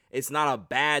me. It's not a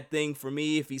bad thing for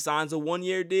me. If he signs a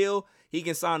 1-year deal, he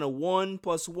can sign a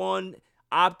 1+1,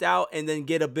 opt out, and then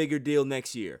get a bigger deal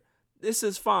next year. This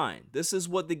is fine. This is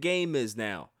what the game is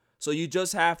now. So you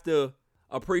just have to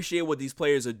appreciate what these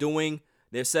players are doing.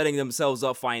 They're setting themselves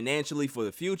up financially for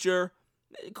the future.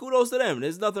 Kudos to them.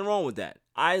 There's nothing wrong with that.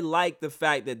 I like the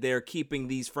fact that they're keeping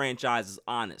these franchises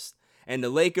honest. And the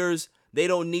Lakers, they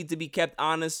don't need to be kept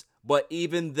honest, but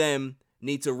even them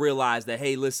need to realize that,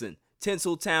 hey, listen,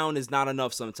 Tinseltown is not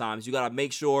enough sometimes. You got to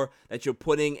make sure that you're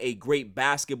putting a great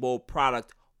basketball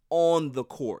product on the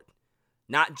court,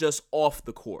 not just off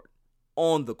the court,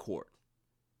 on the court.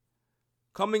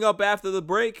 Coming up after the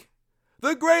break,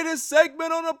 the greatest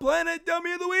segment on the planet,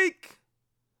 Dummy of the Week.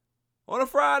 On a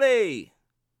Friday.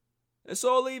 It's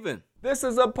all even. This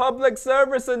is a public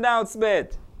service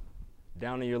announcement.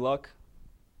 Down in your luck?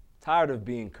 Tired of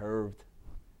being curved?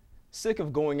 Sick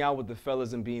of going out with the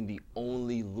fellas and being the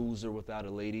only loser without a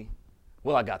lady?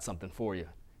 Well, I got something for you.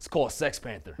 It's called Sex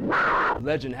Panther.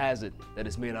 Legend has it that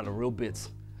it's made out of real bits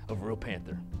of real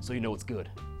panther, so you know it's good.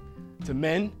 To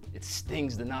men, it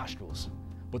stings the nostrils.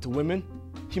 But to women,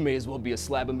 you may as well be a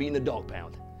slab of meat in a dog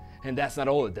pound. And that's not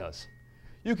all it does.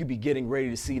 You could be getting ready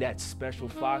to see that special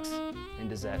fox and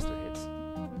disaster hits.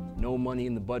 No money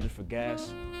in the budget for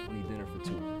gas, only dinner for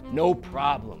two. No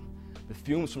problem. The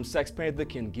fumes from Sex Panther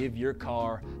can give your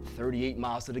car 38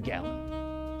 miles to the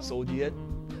gallon. Sold yet?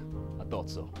 I thought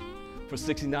so. For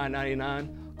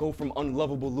 $69.99, go from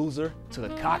unlovable loser to the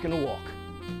cock in the walk.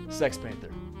 Sex Panther.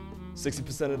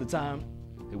 60% of the time,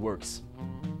 it works.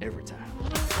 Every time.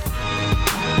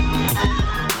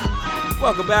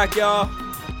 Welcome back, y'all.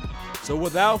 So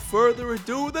without further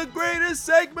ado, the greatest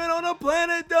segment on the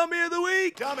planet, Dummy of the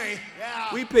Week. Dummy,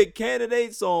 yeah. We pick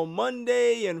candidates on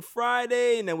Monday and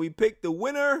Friday, and then we pick the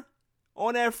winner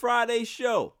on that Friday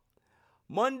show.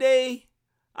 Monday,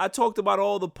 I talked about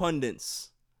all the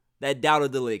pundits that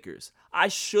doubted the Lakers. I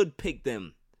should pick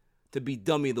them to be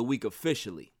Dummy of the Week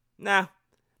officially. Nah,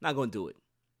 not gonna do it.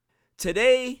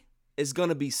 Today is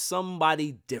gonna be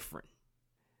somebody different.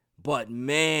 But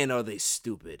man, are they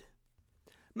stupid.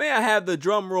 May I have the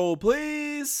drum roll,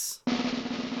 please?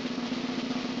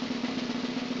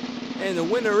 And the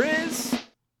winner is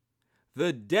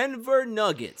the Denver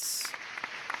Nuggets.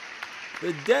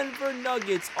 The Denver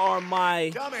Nuggets are my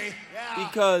dummy,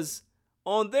 because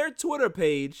on their Twitter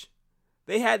page,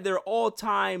 they had their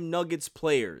all-time Nuggets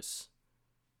players.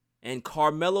 And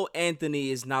Carmelo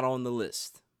Anthony is not on the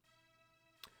list.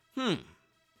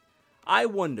 I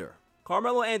wonder.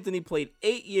 Carmelo Anthony played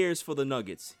 8 years for the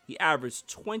Nuggets. He averaged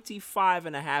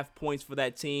 25.5 points for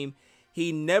that team.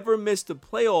 He never missed the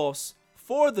playoffs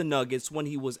for the Nuggets when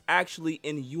he was actually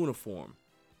in uniform.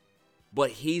 But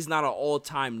he's not an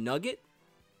all-time Nugget?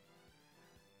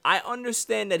 I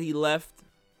understand that he left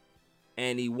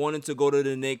and he wanted to go to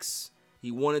the Knicks.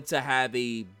 He wanted to have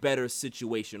a better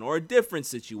situation or a different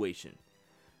situation.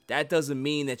 That doesn't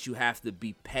mean that you have to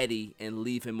be petty and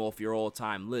leave him off your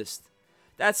all-time list.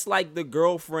 That's like the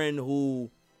girlfriend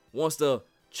who wants to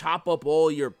chop up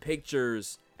all your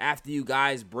pictures after you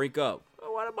guys break up.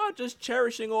 Well, what about just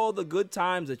cherishing all the good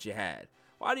times that you had?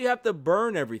 Why do you have to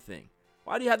burn everything?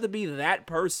 Why do you have to be that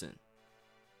person?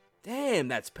 Damn,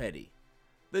 that's petty.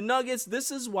 The Nuggets, this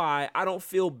is why I don't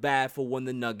feel bad for when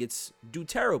the Nuggets do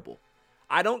terrible.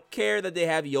 I don't care that they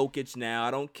have Jokic now.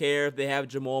 I don't care if they have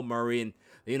Jamal Murray and,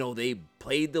 they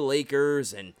played the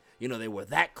Lakers and, they were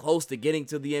that close to getting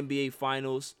to the NBA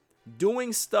Finals.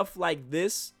 Doing stuff like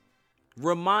this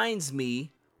reminds me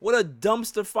what a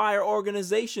dumpster fire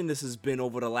organization this has been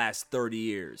over the last 30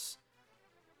 years.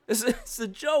 It's a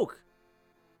joke.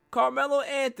 Carmelo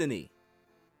Anthony.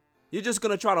 You're just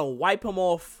going to try to wipe him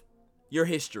off your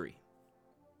history.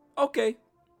 Okay.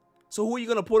 So who are you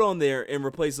going to put on there in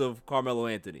replace of Carmelo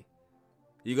Anthony?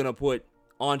 You going to put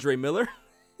Andre Miller?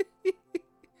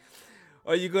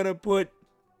 Are you going to put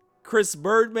Chris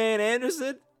Birdman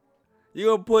Anderson? You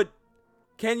going to put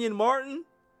Kenyon Martin?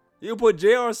 You going to put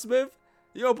J.R. Smith?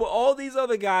 You going to put all these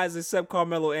other guys except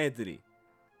Carmelo Anthony?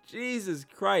 Jesus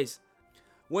Christ.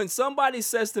 When somebody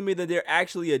says to me that they're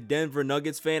actually a Denver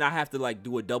Nuggets fan, I have to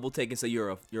do a double take and say you're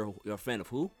a fan of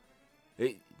who?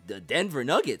 The Denver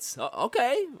Nuggets.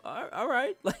 Okay, all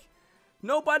right.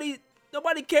 Nobody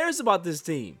cares about this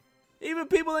team. Even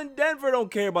people in Denver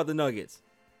don't care about the Nuggets.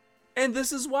 And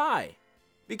this is why.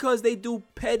 Because they do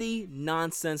petty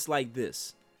nonsense like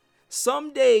this.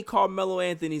 Someday Carmelo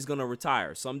Anthony's going to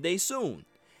retire. Someday soon.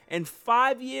 And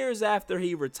 5 years after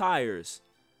he retires,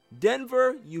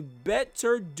 Denver, you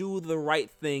better do the right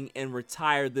thing and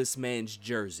retire this man's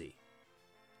jersey.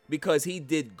 Because he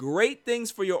did great things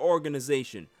for your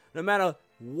organization, no matter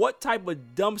what type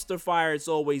of dumpster fire it's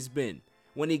always been.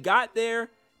 When he got there,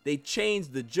 they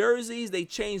changed the jerseys, they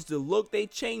changed the look, they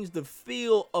changed the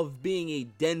feel of being a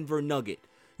Denver Nugget.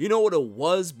 You know what it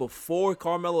was before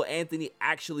Carmelo Anthony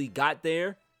actually got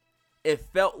there? It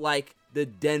felt like the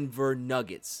Denver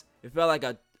Nuggets. It felt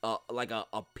like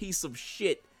a piece of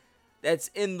shit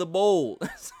that's in the bowl.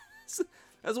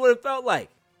 That's what it felt like.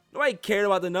 Nobody cared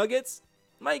about the Nuggets.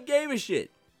 Nobody gave a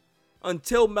shit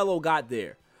until Melo got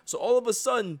there. So all of a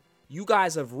sudden, you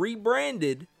guys have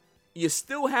rebranded. You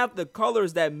still have the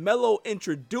colors that Melo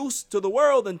introduced to the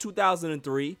world in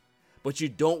 2003, but you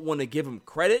don't want to give him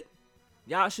credit?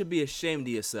 Y'all should be ashamed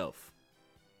of yourself.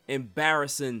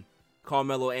 Embarrassing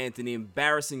Carmelo Anthony,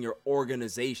 embarrassing your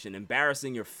organization,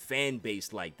 embarrassing your fan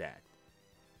base like that.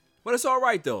 But it's all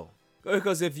right, though,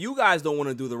 because if you guys don't want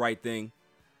to do the right thing,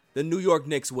 the New York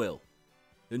Knicks will.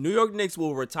 The New York Knicks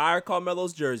will retire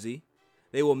Carmelo's jersey.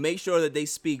 They will make sure that they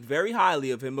speak very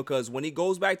highly of him because when he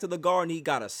goes back to the Garden, he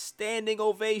got a standing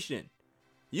ovation.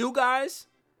 You guys,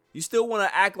 you still want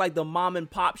to act like the mom and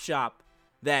pop shop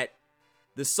that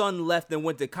the son left and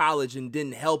went to college and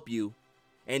didn't help you,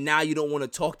 and now you don't want to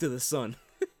talk to the son.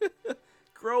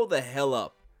 Grow the hell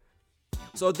up.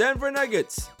 So Denver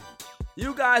Nuggets,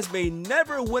 you guys may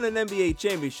never win an NBA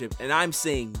championship, and I'm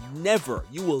saying never.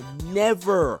 You will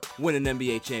never win an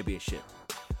NBA championship.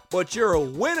 But you're a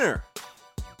winner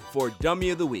for Dummy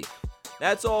of the Week.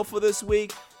 That's all for this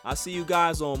week. I'll see you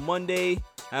guys on Monday.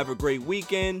 Have a great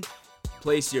weekend.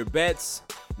 Place your bets.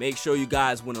 Make sure you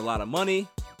guys win a lot of money.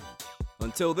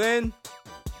 Until then,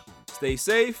 stay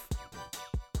safe.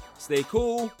 Stay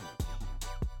cool.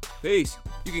 Peace.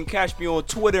 You can catch me on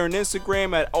Twitter and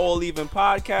Instagram at All Even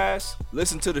Podcast.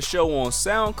 Listen to the show on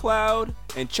SoundCloud.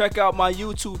 And check out my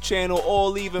YouTube channel,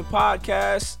 All Even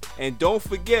Podcast. And don't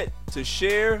forget to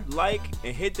share, like,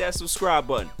 and hit that subscribe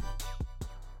button.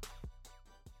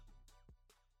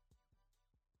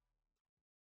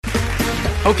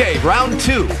 Okay, round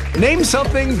two. Name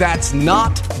something that's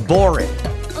not boring.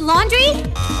 A laundry?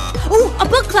 Ooh, a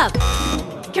book club.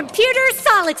 Computer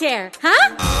solitaire,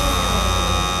 huh?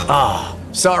 Ah,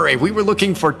 oh, sorry, we were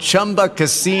looking for Chumba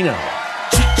Casino.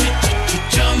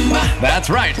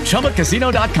 That's right,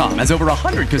 ChumbaCasino.com has over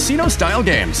 100 casino-style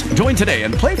games. Join today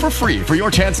and play for free for your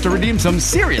chance to redeem some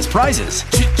serious prizes.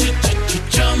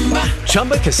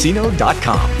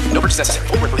 ChumbaCasino.com. No purchase necessary.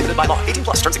 Void where prohibited by law. 18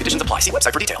 plus. Terms and conditions apply. See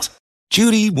website for details.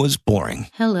 Judy was boring.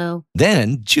 Hello.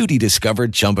 Then Judy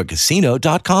discovered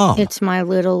ChumbaCasino.com. It's my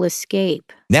little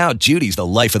escape. Now Judy's the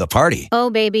life of the party. Oh,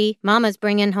 baby, mama's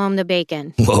bringing home the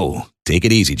bacon. Whoa, take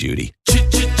it easy, Judy.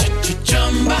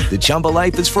 The Chumba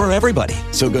life is for everybody.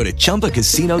 So go to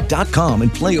ChumbaCasino.com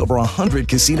and play over 100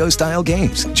 casino-style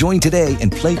games. Join today and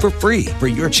play for free for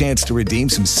your chance to redeem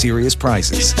some serious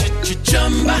prizes.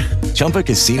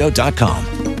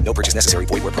 ChumbaCasino.com. No purchase necessary.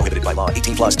 Void where prohibited by law.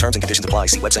 18 plus terms and conditions apply.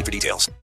 See website for details.